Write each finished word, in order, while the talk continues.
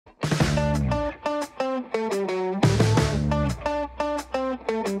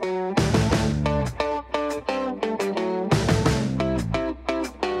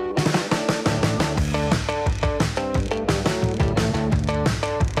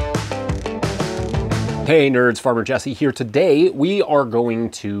Hey nerds, Farmer Jesse here. Today we are going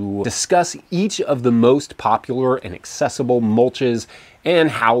to discuss each of the most popular and accessible mulches and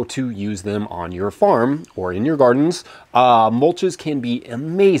how to use them on your farm or in your gardens. Mulches can be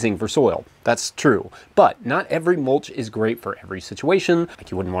amazing for soil. That's true, but not every mulch is great for every situation. Like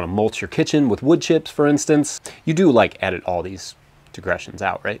you wouldn't want to mulch your kitchen with wood chips, for instance. You do edit all these digressions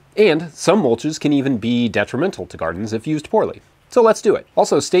out, right? And some mulches can even be detrimental to gardens if used poorly. So let's do it.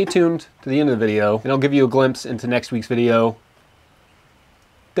 Also, stay tuned to the end of the video and I'll give you a glimpse into next week's video.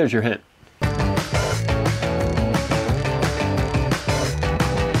 There's your hint.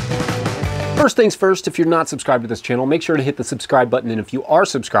 First things first, if you're not subscribed to this channel, make sure to hit the subscribe button. And if you are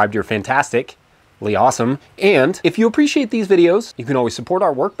subscribed, you're fantastically awesome. And if you appreciate these videos, you can always support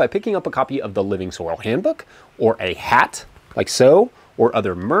our work by picking up a copy of the Living Soil Handbook or a hat like so, or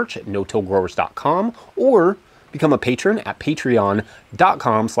other merch at no-tillgrowers.com, or become a patron at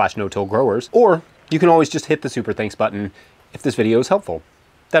patreon.com/no-tillgrowers, or you can always just hit the super thanks button if this video is helpful.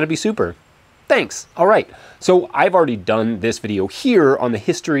 That'd be super. Thanks. All right, so I've already done this video here on the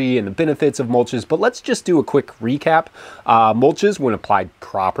history and the benefits of mulches, but let's just do a quick recap. Mulches, when applied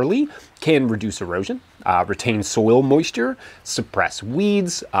properly, can reduce erosion, retain soil moisture, suppress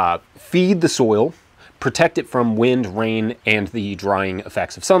weeds, feed the soil, protect it from wind, rain, and the drying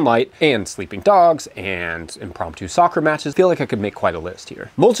effects of sunlight, and sleeping dogs, and impromptu soccer matches. I feel like I could make quite a list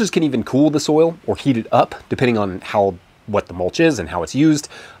here. Mulches can even cool the soil or heat it up, depending on what the mulch is and how it's used.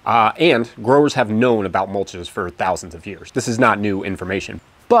 And growers have known about mulches for thousands of years. This is not new information.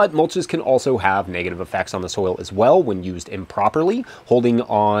 But mulches can also have negative effects on the soil as well when used improperly, holding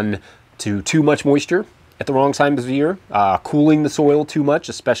on to too much moisture at the wrong times of year, cooling the soil too much,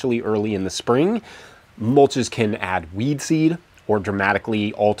 especially early in the spring. Mulches can add weed seed or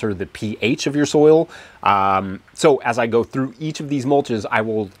dramatically alter the pH of your soil. So as I go through each of these mulches, I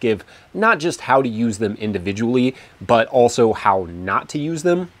will give not just how to use them individually, but also how not to use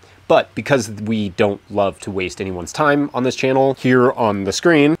them. But because we don't love to waste anyone's time on this channel, here on the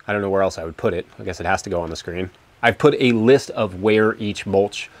screen, I don't know where else I would put it. I guess it has to go on the screen. I've put a list of where each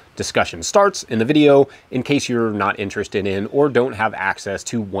mulch discussion starts in the video in case you're not interested in or don't have access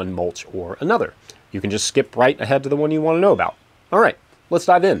to one mulch or another. You can just skip right ahead to the one you want to know about. All right, let's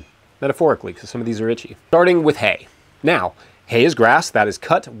dive in, metaphorically, because some of these are itchy. Starting with hay. Now, hay is grass that is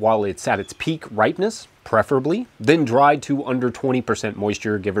cut while it's at its peak ripeness, preferably, then dried to under 20%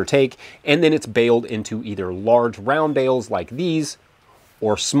 moisture, give or take, and then it's baled into either large round bales like these,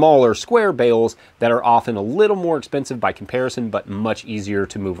 or smaller square bales that are often a little more expensive by comparison, but much easier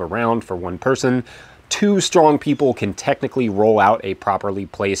to move around for one person. 2 strong people can technically roll out a properly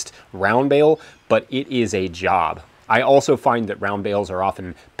placed round bale, but it is a job. I also find that round bales are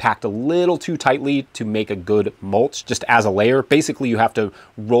often packed a little too tightly to make a good mulch, just as a layer. Basically, you have to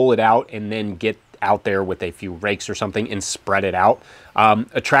roll it out and then get out there with a few rakes or something and spread it out.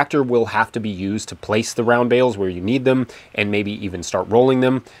 A tractor will have to be used to place the round bales where you need them and maybe even start rolling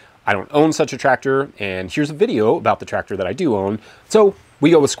them. I don't own such a tractor, and here's a video about the tractor that I do own. So we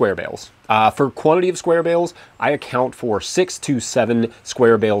go with square bales. For quantity of square bales, I account for 6 to 7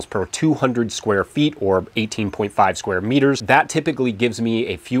 square bales per 200 square feet or 18.5 square meters. That typically gives me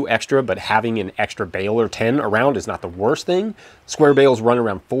a few extra, but having an extra bale or 10 around is not the worst thing. Square bales run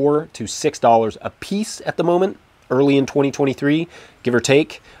around $4 to $6 a piece at the moment, early in 2023, give or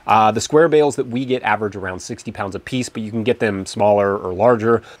take. The square bales that we get average around 60 pounds a piece, but you can get them smaller or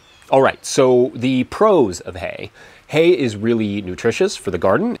larger. All right, so the pros of hay. Hay is really nutritious for the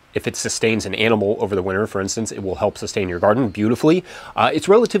garden. If it sustains an animal over the winter, for instance, it will help sustain your garden beautifully. It's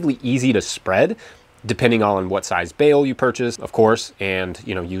relatively easy to spread, depending on what size bale you purchase, of course, and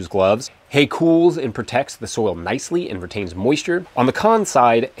use gloves. Hay cools and protects the soil nicely and retains moisture. On the con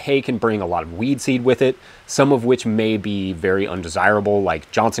side, hay can bring a lot of weed seed with it, some of which may be very undesirable,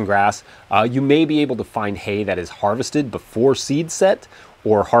 like Johnson grass. You may be able to find hay that is harvested before seed set,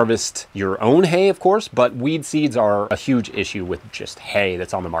 or harvest your own hay, of course, but weed seeds are a huge issue with just hay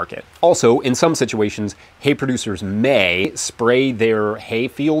that's on the market. Also, in some situations, hay producers may spray their hay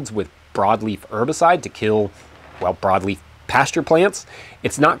fields with broadleaf herbicide to kill, well, broadleaf pasture plants.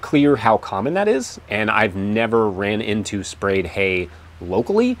 It's not clear how common that is, and I've never ran into sprayed hay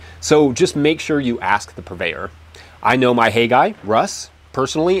locally, so just make sure you ask the purveyor. I know my hay guy, Russ,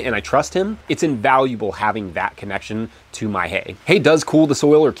 personally, and I trust him. It's invaluable having that connection to my hay. Hay does cool the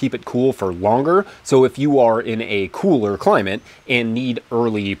soil or keep it cool for longer, so if you are in a cooler climate and need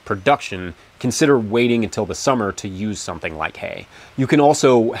early production, consider waiting until the summer to use something like hay. You can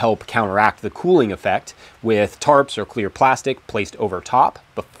also help counteract the cooling effect with tarps or clear plastic placed over top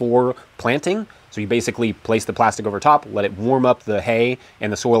before planting So you basically place the plastic over top, let it warm up the hay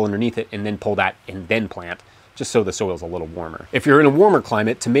and the soil underneath it, and then pull that and then plant, just so the soil's a little warmer. If you're in a warmer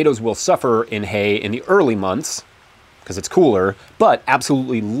climate, tomatoes will suffer in hay in the early months because it's cooler, but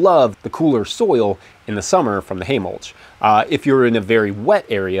absolutely love the cooler soil in the summer from the hay mulch. If you're in a very wet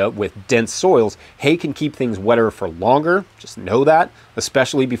area with dense soils, hay can keep things wetter for longer. Just know that,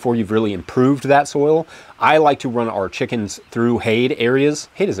 especially before you've really improved that soil. I like to run our chickens through hayed areas.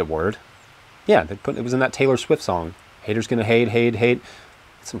 Hayed is a word. Yeah, it was in that Taylor Swift song. Haters gonna hate.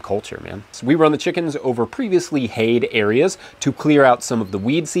 Some culture, man. So we run the chickens over previously hayed areas to clear out some of the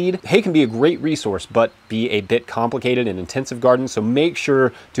weed seed. Hay can be a great resource, but be a bit complicated in intensive gardens, so make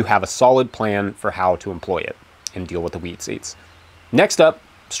sure to have a solid plan for how to employ it and deal with the weed seeds. Next up,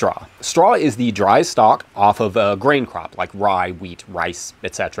 straw. Straw is the dry stalk off of a grain crop like rye, wheat, rice,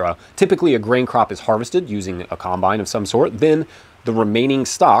 etc. Typically a grain crop is harvested using a combine of some sort. Then the remaining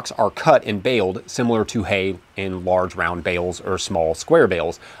stalks are cut and baled, similar to hay in large round bales or small square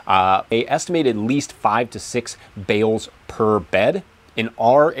bales. They estimate at least 5 to 6 bales per bed. In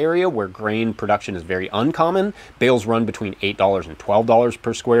our area, where grain production is very uncommon, bales run between $8 and $12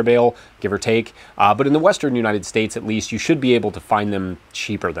 per square bale, give or take. But in the western United States, at least, you should be able to find them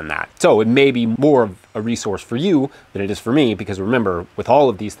cheaper than that. So it may be more of a resource for you than it is for me, because remember, with all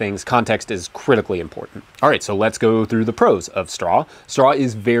of these things, context is critically important. All right, so let's go through the pros of straw. Straw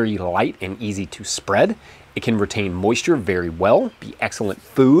is very light and easy to spread. It can retain moisture very well, be excellent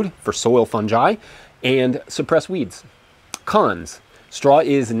food for soil fungi, and suppress weeds. Cons. Straw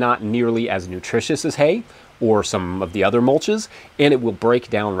is not nearly as nutritious as hay or some of the other mulches, and it will break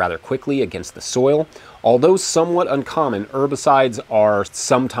down rather quickly against the soil. Although somewhat uncommon, herbicides are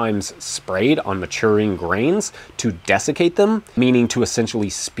sometimes sprayed on maturing grains to desiccate them, meaning to essentially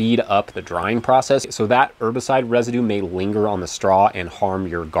speed up the drying process, so that herbicide residue may linger on the straw and harm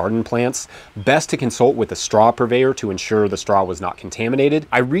your garden plants. Best to consult with a straw purveyor to ensure the straw was not contaminated.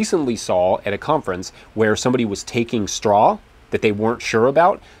 I recently saw at a conference where somebody was taking straw that they weren't sure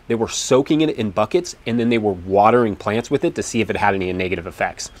about. They were soaking it in buckets, and then they were watering plants with it to see if it had any negative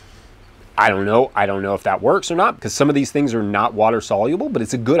effects. I don't know if that works or not, because some of these things are not water soluble, but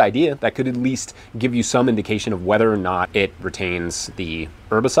it's a good idea. That could at least give you some indication of whether or not it retains the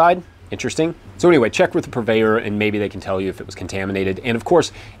herbicide. Interesting. So anyway, check with the purveyor and maybe they can tell you if it was contaminated. And of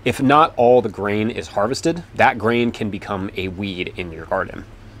course, if not all the grain is harvested, that grain can become a weed in your garden.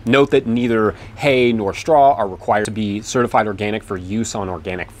 Note that neither hay nor straw are required to be certified organic for use on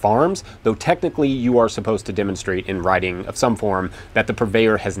organic farms, though technically you are supposed to demonstrate in writing of some form that the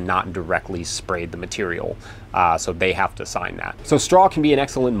purveyor has not directly sprayed the material. So they have to sign that. So straw can be an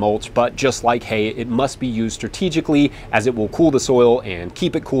excellent mulch, but just like hay, it must be used strategically, as it will cool the soil and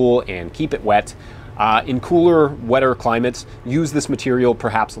keep it cool and keep it wet. In cooler, wetter climates, use this material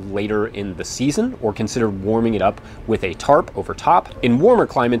perhaps later in the season, or consider warming it up with a tarp over top. In warmer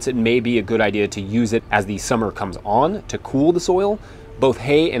climates, it may be a good idea to use it as the summer comes on to cool the soil. Both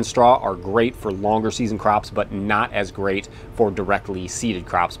hay and straw are great for longer season crops, but not as great for directly seeded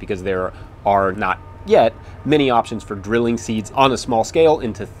crops, because there are not yet many options for drilling seeds on a small scale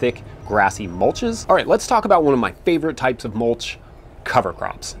into thick, grassy mulches. All right, let's talk about one of my favorite types of mulch, cover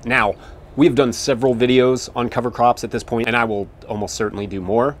crops. Now, we've done several videos on cover crops at this point, and I will almost certainly do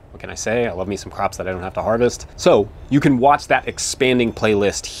more. What can I say? I love me some crops that I don't have to harvest. So you can watch that expanding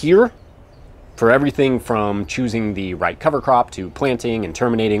playlist here for everything from choosing the right cover crop to planting and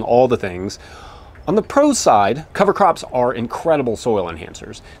terminating, all the things. On the pro side, cover crops are incredible soil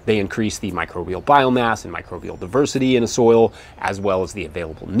enhancers. They increase the microbial biomass and microbial diversity in a soil, as well as the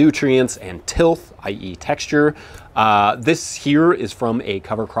available nutrients and tilth, i.e. texture. This here is from a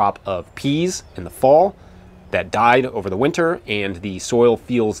cover crop of peas in the fall that died over the winter, and the soil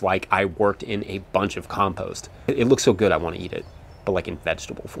feels like I worked in a bunch of compost. It looks so good I want to eat it, but like in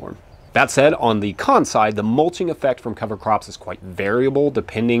vegetable form. That said, on the con side, the mulching effect from cover crops is quite variable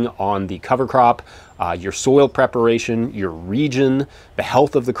depending on the cover crop, your soil preparation, your region, the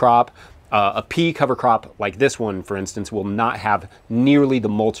health of the crop. A pea cover crop like this one, for instance, will not have nearly the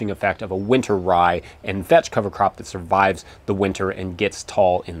mulching effect of a winter rye and vetch cover crop that survives the winter and gets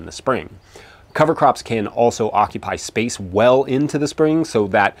tall in the spring. Cover crops can also occupy space well into the spring, so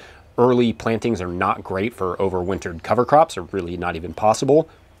that early plantings are not great for overwintered cover crops, or really not even possible,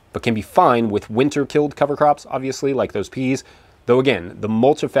 but can be fine with winter-killed cover crops, obviously, like those peas. Though again, the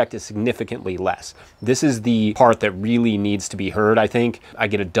mulch effect is significantly less. This is the part that really needs to be heard, I think. I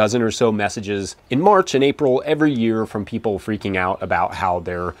get a dozen or so messages in March and April every year from people freaking out about how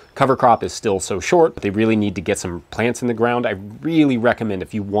their cover crop is still so short. They really need to get some plants in the ground. I really recommend,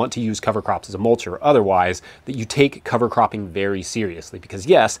 if you want to use cover crops as a mulch or otherwise, that you take cover cropping very seriously, because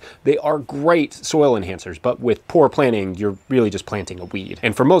yes, they are great soil enhancers, but with poor planting, you're really just planting a weed.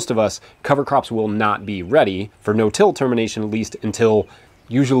 And for most of us, cover crops will not be ready for no-till termination, at least until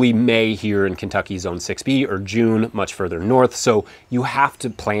usually May here in Kentucky Zone 6B, or June much further north. So you have to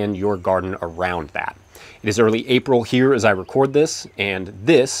plan your garden around that. It is early April here as I record this, and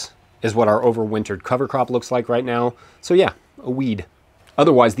this is what our overwintered cover crop looks like right now. So yeah, a weed.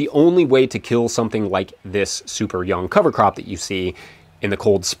 Otherwise, the only way to kill something like this super young cover crop that you see in the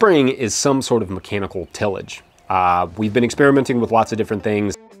cold spring is some sort of mechanical tillage. We've been experimenting with lots of different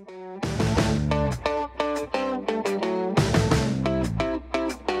things.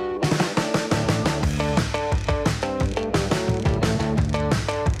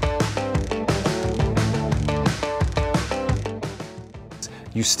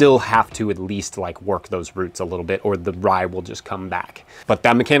 You still have to at least like work those roots a little bit, or the rye will just come back. But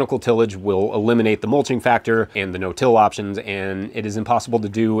that mechanical tillage will eliminate the mulching factor and the no-till options, and it is impossible to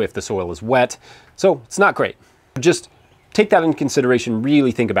do if the soil is wet. So it's not great. Just take that into consideration,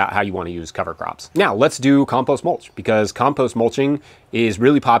 really think about how you want to use cover crops. Now let's do compost mulch, because compost mulching is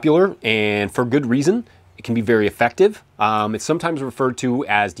really popular, and for good reason. It can be very effective. It's sometimes referred to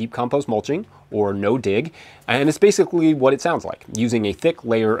as deep compost mulching or no dig, and it's basically what it sounds like, using a thick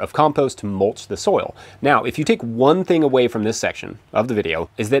layer of compost to mulch the soil. Now, if you take one thing away from this section of the video,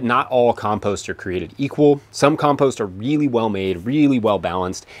 is that not all composts are created equal. Some composts are really well made, really well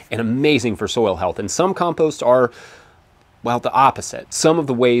balanced, and amazing for soil health, and some composts are, well, the opposite. Some of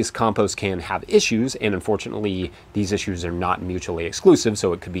the ways compost can have issues, and unfortunately these issues are not mutually exclusive,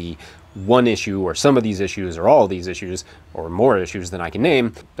 so it could be one issue or some of these issues or all of these issues or more issues than I can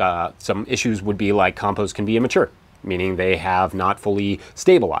name. Some issues would be like compost can be immature, meaning they have not fully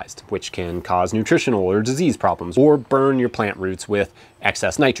stabilized, which can cause nutritional or disease problems, or burn your plant roots with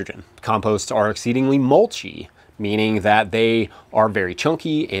excess nitrogen. Composts are exceedingly mulchy, meaning that they are very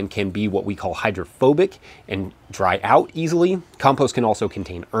chunky and can be what we call hydrophobic and dry out easily. Compost can also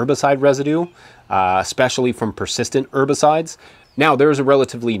contain herbicide residue, especially from persistent herbicides. Now, there's a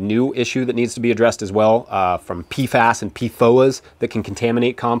relatively new issue that needs to be addressed as well, from PFAS and PFOAs that can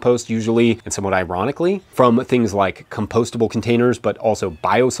contaminate compost, usually and somewhat ironically, from things like compostable containers, but also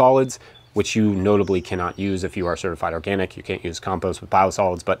biosolids, which you notably cannot use if you are certified organic. You can't use compost with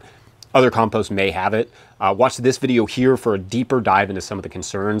biosolids, but other composts may have it. Watch this video here for a deeper dive into some of the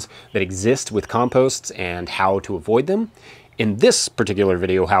concerns that exist with composts and how to avoid them. In this particular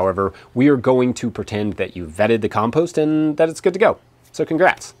video, however, we are going to pretend that you vetted the compost and that it's good to go. So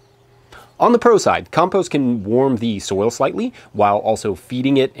congrats. On the pro side, compost can warm the soil slightly while also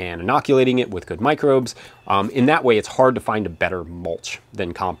feeding it and inoculating it with good microbes. In that way, it's hard to find a better mulch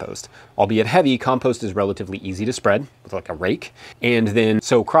than compost. Albeit heavy, compost is relatively easy to spread with like a rake and then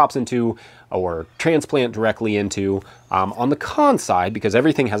sow crops into or transplant directly into. On the con side, because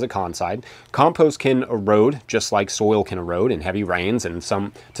everything has a con side, compost can erode just like soil can erode in heavy rains and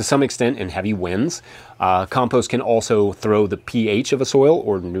to some extent in heavy winds. Compost can also throw the pH of a soil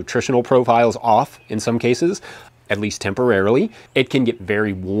or nutritional profiles off in some cases, at least temporarily. It can get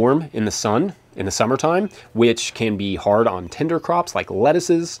very warm in the sun in the summertime, which can be hard on tender crops like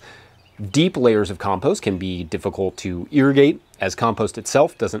lettuces. Deep layers of compost can be difficult to irrigate, as compost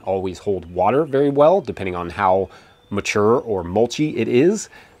itself doesn't always hold water very well, depending on how mature or mulchy it is.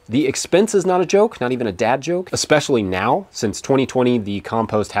 The expense is not a joke, not even a dad joke, especially now. Since 2020, the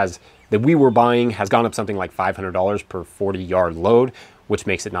compost that we were buying has gone up something like $500 per 40-yard load, which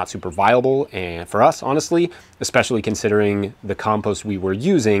makes it not super viable. And for us, honestly, especially considering the compost we were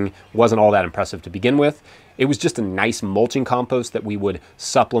using wasn't all that impressive to begin with. It was just a nice mulching compost that we would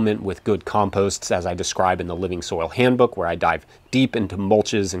supplement with good composts, as I describe in the Living Soil Handbook, where I dive deep into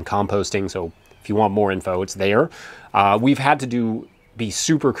mulches and composting. So if you want more info, it's there. We've had to be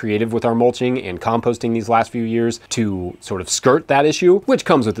super creative with our mulching and composting these last few years to sort of skirt that issue, which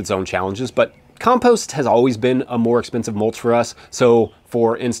comes with its own challenges. But compost has always been a more expensive mulch for us. So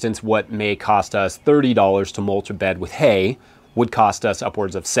for instance, what may cost us $30 to mulch a bed with hay would cost us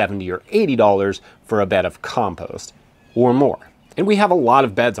upwards of $70 or $80 for a bed of compost or more. And we have a lot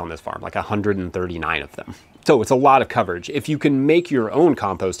of beds on this farm, like 139 of them. So it's a lot of coverage. If you can make your own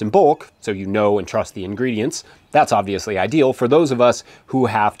compost in bulk, so you know and trust the ingredients, that's obviously ideal. For those of us who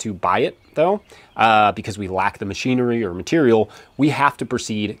have to buy it though, because we lack the machinery or material, we have to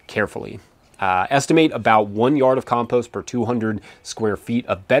proceed carefully. Estimate about 1 yard of compost per 200 square feet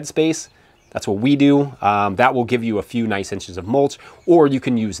of bed space. That's what we do. That will give you a few nice inches of mulch, or you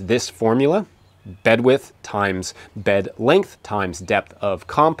can use this formula: bed width times bed length times depth of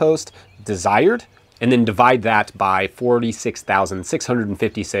compost desired, and then divide that by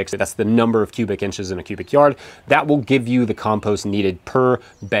 46,656. That's the number of cubic inches in a cubic yard. That will give you the compost needed per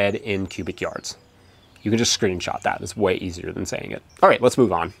bed in cubic yards. You can just screenshot that. It's way easier than saying it. All right, let's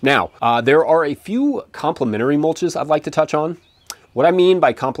move on. Now, there are a few complementary mulches I'd like to touch on. What I mean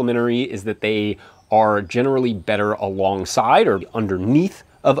by complementary is that they are generally better alongside or underneath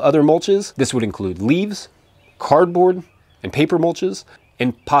of other mulches. This would include leaves, cardboard, and paper mulches,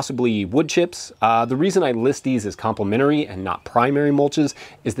 and possibly wood chips. The reason I list these as complementary and not primary mulches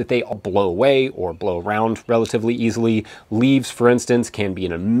is that they all blow away or blow around relatively easily. Leaves, for instance, can be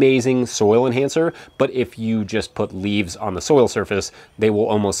an amazing soil enhancer, but if you just put leaves on the soil surface, they will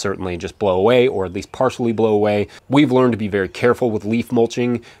almost certainly just blow away, or at least partially blow away. We've learned to be very careful with leaf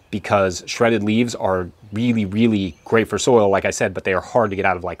mulching because shredded leaves are really, really great for soil, like I said, but they are hard to get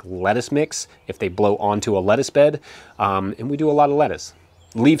out of like lettuce mix if they blow onto a lettuce bed, and we do a lot of lettuce.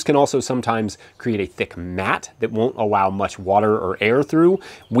 Leaves can also sometimes create a thick mat that won't allow much water or air through.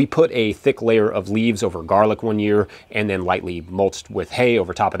 We put a thick layer of leaves over garlic one year and then lightly mulched with hay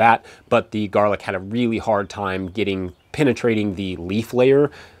over top of that, but the garlic had a really hard time penetrating the leaf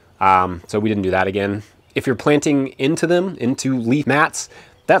layer, so we didn't do that again. If you're planting into leaf mats,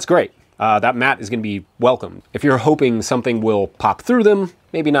 that's great. That mat is going to be welcome. If you're hoping something will pop through them,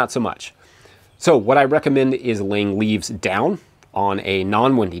 maybe not so much. So what I recommend is laying leaves down on a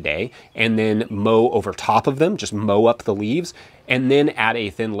non-windy day and then mow over top of them, just mow up the leaves, and then add a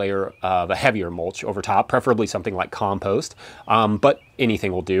thin layer of a heavier mulch over top, preferably something like compost, but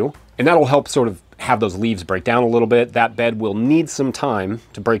anything will do. And that'll help sort of have those leaves break down a little bit. That bed will need some time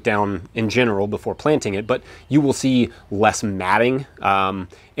to break down in general before planting it, but you will see less matting, and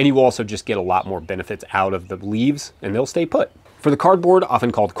you will also just get a lot more benefits out of the leaves, and they'll stay put. For the cardboard,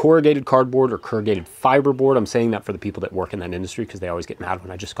 often called corrugated cardboard or corrugated fiber board, I'm saying that for the people that work in that industry because they always get mad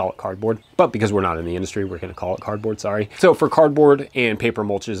when I just call it cardboard. But because we're not in the industry, we're going to call it cardboard, sorry. So for cardboard and paper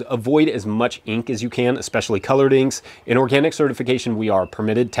mulches, avoid as much ink as you can, especially colored inks. In organic certification, we are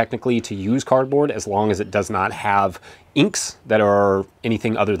permitted technically to use cardboard as long as it does not have inks that are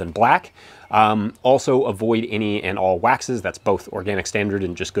anything other than black. Also avoid any and all waxes. That's both organic standard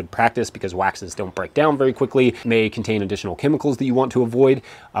and just good practice because waxes don't break down very quickly. May contain additional chemicals that you want to avoid.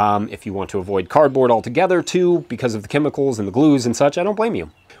 If you want to avoid cardboard altogether too, because of the chemicals and the glues and such, I don't blame you.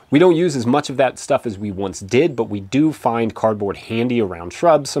 We don't use as much of that stuff as we once did, but we do find cardboard handy around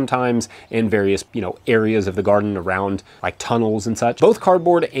shrubs sometimes in various, areas of the garden around like tunnels and such. Both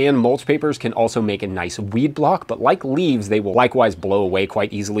cardboard and mulch papers can also make a nice weed block, but like leaves, they will likewise blow away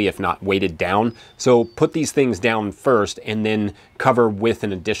quite easily if not weighted down. So put these things down first and then cover with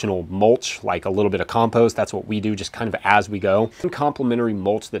an additional mulch, like a little bit of compost. That's what we do, just kind of as we go. One complementary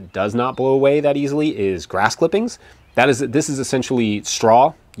mulch that does not blow away that easily is grass clippings. This is essentially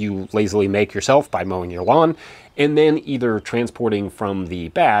straw you lazily make yourself by mowing your lawn, and then either transporting from the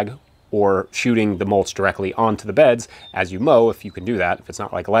bag or shooting the mulch directly onto the beds as you mow, if you can do that, if it's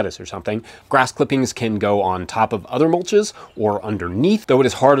not like lettuce or something. Grass clippings can go on top of other mulches or underneath, though it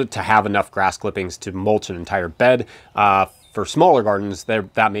is hard to have enough grass clippings to mulch an entire bed. For smaller gardens,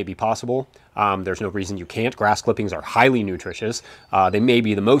 that may be possible. There's no reason you can't. Grass clippings are highly nutritious. They may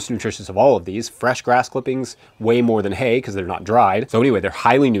be the most nutritious of all of these. Fresh grass clippings, way more than hay because they're not dried. So anyway, they're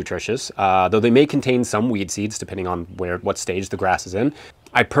highly nutritious, though they may contain some weed seeds depending on what stage the grass is in.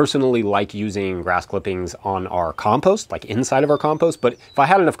 I personally like using grass clippings on our compost, like inside of our compost, but if I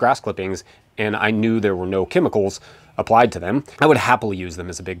had enough grass clippings and I knew there were no chemicals applied to them, I would happily use them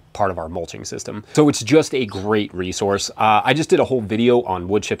as a big part of our mulching system. So it's just a great resource. I just did a whole video on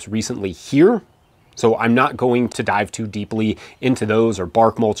wood chips recently here, so I'm not going to dive too deeply into those or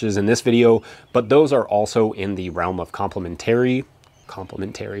bark mulches in this video, but those are also in the realm of complementary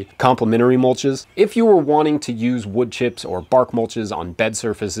mulches. If you were wanting to use wood chips or bark mulches on bed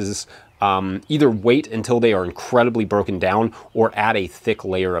surfaces, either wait until they are incredibly broken down or add a thick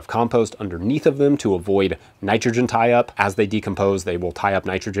layer of compost underneath of them to avoid nitrogen tie-up. As they decompose, they will tie up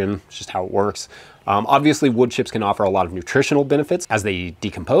nitrogen. It's just how it works. Obviously, wood chips can offer a lot of nutritional benefits as they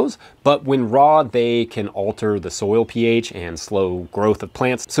decompose, but when raw, they can alter the soil pH and slow growth of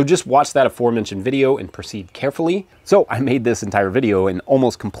plants. So just watch that aforementioned video and proceed carefully. So I made this entire video and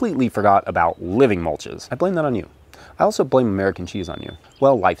almost completely forgot about living mulches. I blame that on you. I also blame American cheese on you.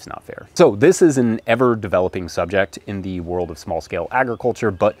 Well, life's not fair. So this is an ever-developing subject in the world of small-scale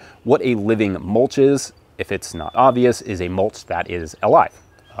agriculture, but what a living mulch is, if it's not obvious, is a mulch that is alive.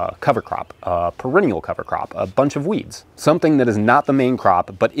 a cover crop, a perennial cover crop, a bunch of weeds. Something that is not the main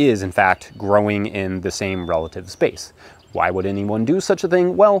crop, but is in fact growing in the same relative space. Why would anyone do such a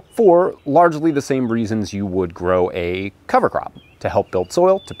thing? Well, for largely the same reasons you would grow a cover crop. To help build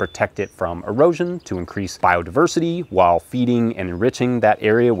soil, to protect it from erosion, to increase biodiversity while feeding and enriching that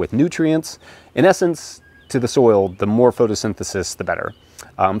area with nutrients. In essence, to the soil, the more photosynthesis, the better.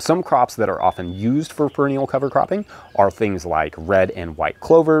 Some crops that are often used for perennial cover cropping are things like red and white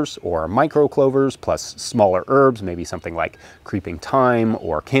clovers or micro clovers, plus smaller herbs, maybe something like creeping thyme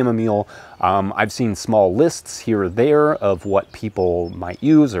or chamomile. I've seen small lists here or there of what people might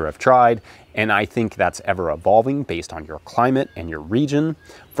use or have tried, and I think that's ever evolving based on your climate and your region.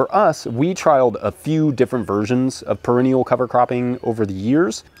 For us, we trialed a few different versions of perennial cover cropping over the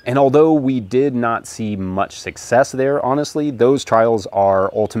years, and although we did not see much success there, honestly, those trials are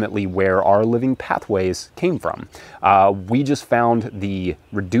ultimately where our living pathways came from. We just found the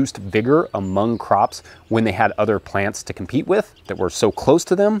reduced vigor among crops when they had other plants to compete with that were so close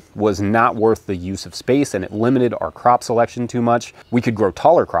to them was not worth the use of space, and it limited our crop selection too much. We could grow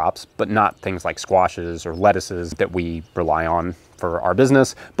taller crops, but not things like squashes or lettuces that we rely on for our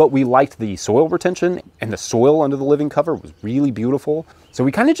business, but we liked the soil retention, and the soil under the living cover was really beautiful. So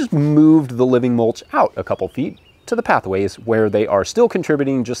we kind of just moved the living mulch out a couple feet to the pathways where they are still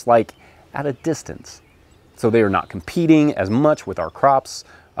contributing, just like at a distance. So they are not competing as much with our crops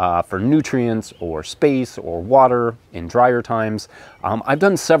for nutrients or space or water in drier times. I've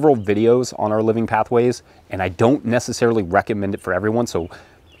done several videos on our living pathways, and I don't necessarily recommend it for everyone. So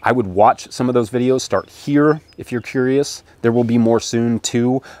I would watch some of those videos. Start here if you're curious. There will be more soon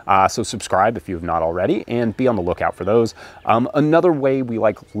too, so subscribe if you have not already, and be on the lookout for those. Another way we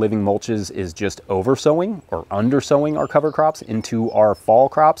like living mulches is just oversowing or undersowing our cover crops into our fall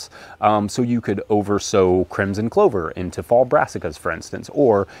crops. So you could oversow crimson clover into fall brassicas, for instance,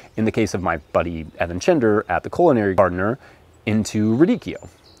 or in the case of my buddy Evan Chender at the Culinary Gardener, into radicchio.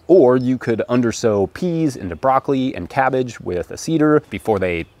 Or you could undersow peas into broccoli and cabbage with a cedar before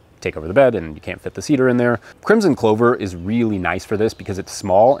they take over the bed and you can't fit the cedar in there. Crimson clover is really nice for this because it's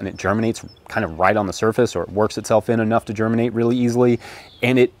small and it germinates kind of right on the surface, or it works itself in enough to germinate really easily.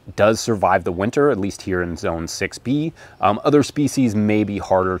 And it does survive the winter, at least here in zone 6B. Other species may be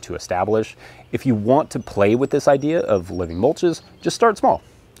harder to establish. If you want to play with this idea of living mulches, just start small.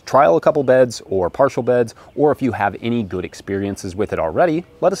 Trial a couple beds or partial beds, or if you have any good experiences with it already,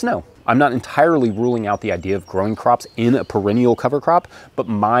 let us know. I'm not entirely ruling out the idea of growing crops in a perennial cover crop, but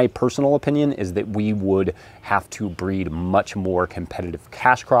my personal opinion is that we would have to breed much more competitive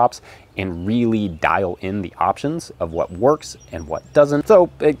cash crops and really dial in the options of what works and what doesn't, so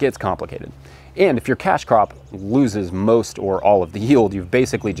it gets complicated. And if your cash crop loses most or all of the yield, you've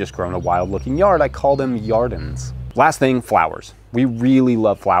basically just grown a wild looking yard. I call them yardins. Last thing, flowers. We really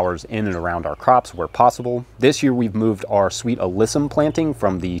love flowers in and around our crops where possible. This year we've moved our sweet alyssum planting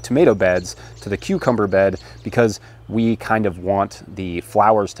from the tomato beds to the cucumber bed because we kind of want the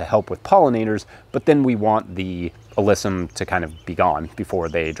flowers to help with pollinators, but then we want the alyssum to kind of be gone before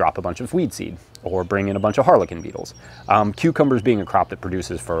they drop a bunch of weed seed or bring in a bunch of harlequin beetles. Cucumbers being a crop that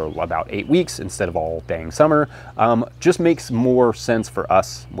produces for about 8 weeks instead of all dang summer just makes more sense for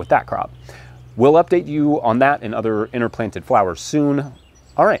us with that crop. We'll update you on that and other interplanted flowers soon.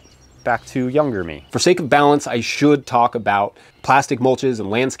 All right, back to younger me. For sake of balance, I should talk about plastic mulches and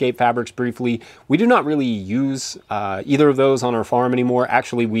landscape fabrics briefly. We do not really use either of those on our farm anymore.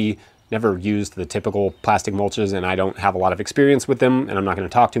 Actually, we never used the typical plastic mulches, and I don't have a lot of experience with them, and I'm not going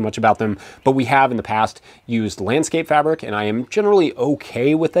to talk too much about them, but we have in the past used landscape fabric, and I am generally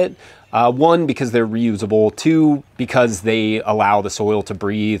okay with it. One, because they're reusable. Two, because they allow the soil to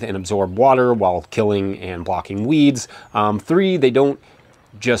breathe and absorb water while killing and blocking weeds. Three, they don't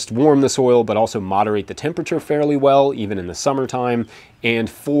just warm the soil, but also moderate the temperature fairly well, even in the summertime. And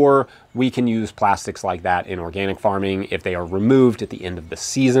four, we can use plastics like that in organic farming if they are removed at the end of the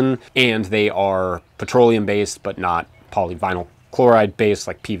season, and they are petroleum-based, but not polyvinyl chloride based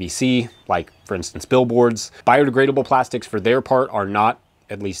like PVC, like for instance billboards. Biodegradable plastics for their part are not,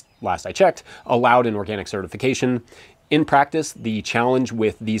 at least last I checked, allowed in organic certification. In practice, the challenge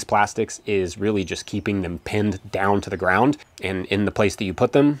with these plastics is really just keeping them pinned down to the ground and in the place that you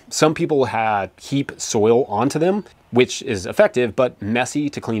put them. Some people heap soil onto them, which is effective but messy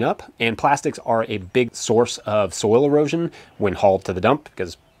to clean up, and plastics are a big source of soil erosion when hauled to the dump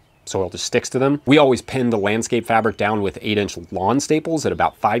because soil just sticks to them. We always pin the landscape fabric down with 8-inch lawn staples at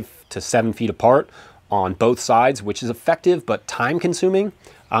about 5 to 7 feet apart on both sides, which is effective but time consuming.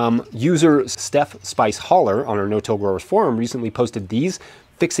 User Steph Spice Holler on our No-Till Growers forum recently posted these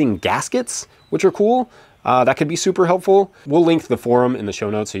fixing gaskets, which are cool. That could be super helpful. We'll link the forum in the show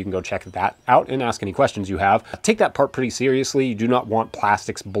notes so you can go check that out and ask any questions you have. Take that part pretty seriously. You do not want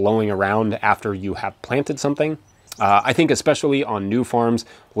plastics blowing around after you have planted something. I think especially on new farms,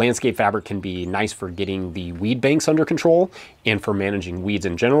 landscape fabric can be nice for getting the weed banks under control and for managing weeds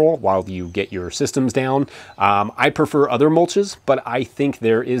in general while you get your systems down. I prefer other mulches, but I think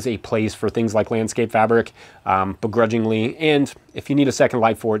there is a place for things like landscape fabric, begrudgingly, and if you need a second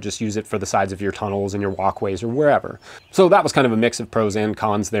life for it, just use it for the sides of your tunnels and your walkways or wherever. So that was kind of a mix of pros and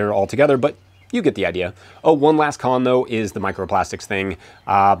cons there altogether, but you get the idea. Oh, one last con though is the microplastics thing.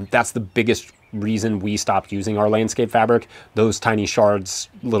 That's the biggest reason we stopped using our landscape fabric. Those tiny shards,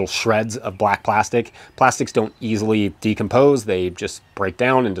 little shreds of black plastic. Plastics don't easily decompose. They just break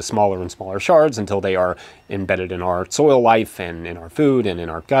down into smaller and smaller shards until they are embedded in our soil life and in our food and in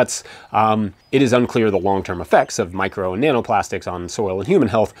our guts. It is unclear the long-term effects of micro and nanoplastics on soil and human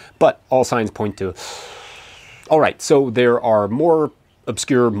health, but all signs point to... All right, so there are more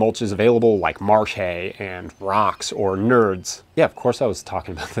obscure mulches available like marsh hay and rocks or nerds. Yeah, of course I was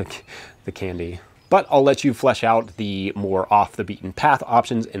talking about the candy. But I'll let you flesh out the more off the beaten path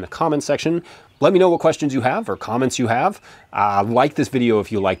options in the comments section. Let me know what questions you have or comments you have. Like this video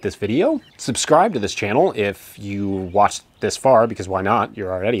if you like this video. Subscribe to this channel if you watched this far, because why not?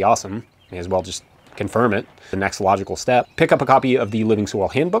 You're already awesome. May as well just confirm it. The next logical step, pick up a copy of the Living Soil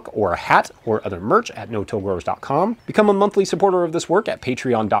Handbook or a hat or other merch at no-tillgrowers.com. Become a monthly supporter of this work at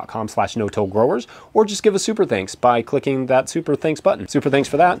patreon.com/no-tillgrowers, or just give a super thanks by clicking that super thanks button. Super thanks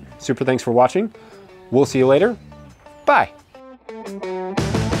for that. Super thanks for watching. We'll see you later. Bye.